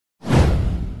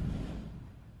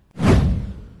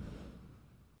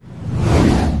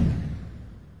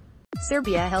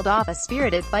Serbia held off a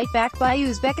spirited fight back by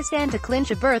Uzbekistan to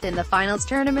clinch a berth in the finals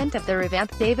tournament of the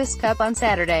revamped Davis Cup on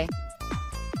Saturday.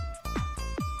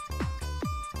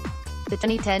 The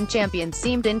 2010 champions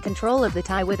seemed in control of the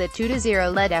tie with a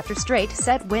 2-0 lead after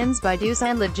straight-set wins by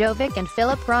Dusan, Lajovic and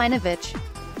Filip Krajinovic.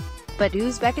 But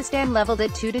Uzbekistan leveled at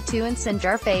 2-2 and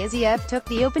Sanjar Fayziev took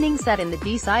the opening set in the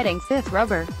deciding fifth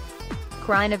rubber.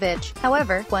 Krajinovic,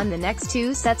 however, won the next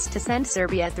two sets to send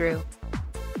Serbia through.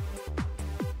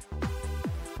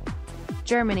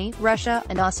 Germany, Russia,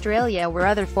 and Australia were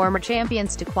other former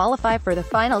champions to qualify for the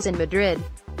finals in Madrid.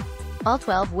 All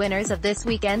 12 winners of this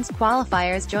weekend's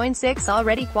qualifiers joined 6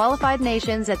 already qualified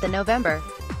nations at the November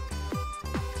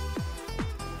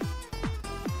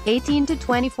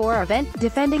 18-24 event,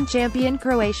 defending champion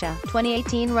Croatia,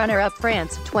 2018 runner-up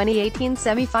France, 2018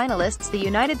 semi-finalists the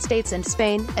United States and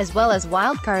Spain, as well as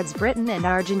wildcards Britain and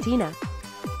Argentina.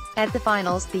 At the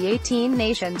finals, the 18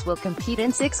 nations will compete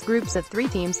in 6 groups of 3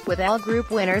 teams, with all group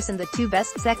winners and the 2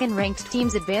 best second-ranked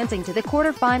teams advancing to the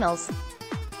quarter-finals.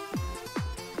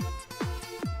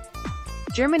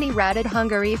 Germany routed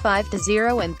Hungary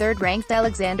 5-0 and third-ranked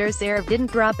Alexander Zverev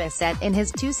didn't drop a set in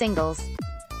his 2 singles.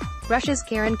 Russia's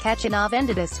Karen Khachanov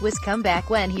ended a Swiss comeback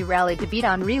when he rallied to beat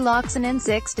Henri Laaksonen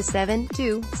 6-7,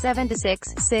 2,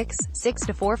 7-6, 6,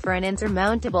 6-4 for an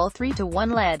insurmountable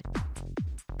 3-1 lead.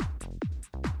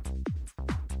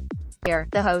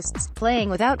 The hosts, playing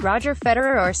without Roger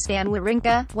Federer or Stan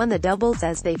Wawrinka, won the doubles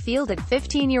as they fielded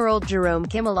 15-year-old Jerome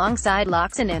Kim alongside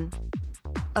Laaksonen.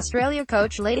 Australia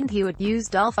coach Leighton Hewitt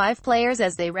used all 5 players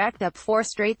as they racked up 4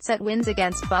 straight-set wins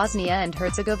against Bosnia and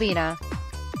Herzegovina.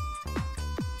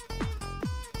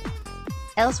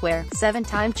 Elsewhere,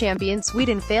 7-time champion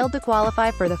Sweden failed to qualify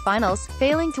for the finals,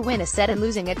 failing to win a set and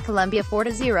losing at Colombia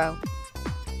 4-0.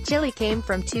 Chile came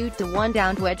from 2-1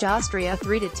 down to edge Austria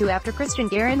 3-2 after Christian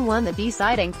Garin won the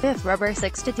deciding fifth rubber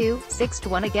 6-2,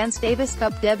 6-1 against Davis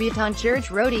Cup debutant George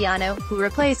Rodiano, who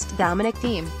replaced Dominic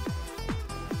Thiem.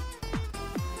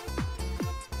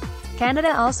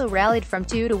 Canada also rallied from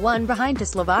 2-1 behind to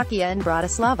Slovakia in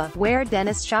Bratislava, where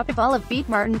Denis Shapovalov beat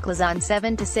Martin Klizan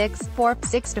 7-6, 4,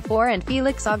 6-4 and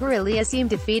Felix Auger-Aliassime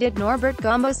defeated Norbert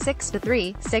Gombos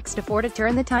 6-3, 6-4 to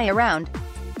turn the tie around.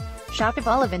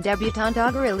 Shapovalov and debutant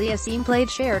Auger-Aliassime played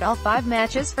shared all 5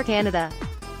 matches for Canada.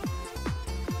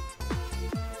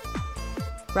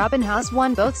 Robin Haase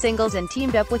won both singles and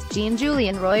teamed up with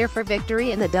Jean-Julien Royer for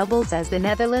victory in the doubles as the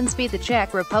Netherlands beat the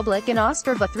Czech Republic in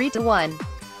Ostrava 3-1.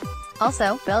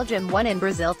 Also, Belgium won in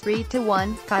Brazil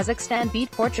 3-1, Kazakhstan beat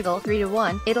Portugal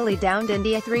 3-1, Italy downed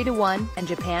India 3-1, and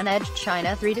Japan edged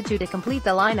China 3-2 to complete the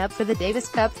lineup for the Davis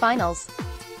Cup finals.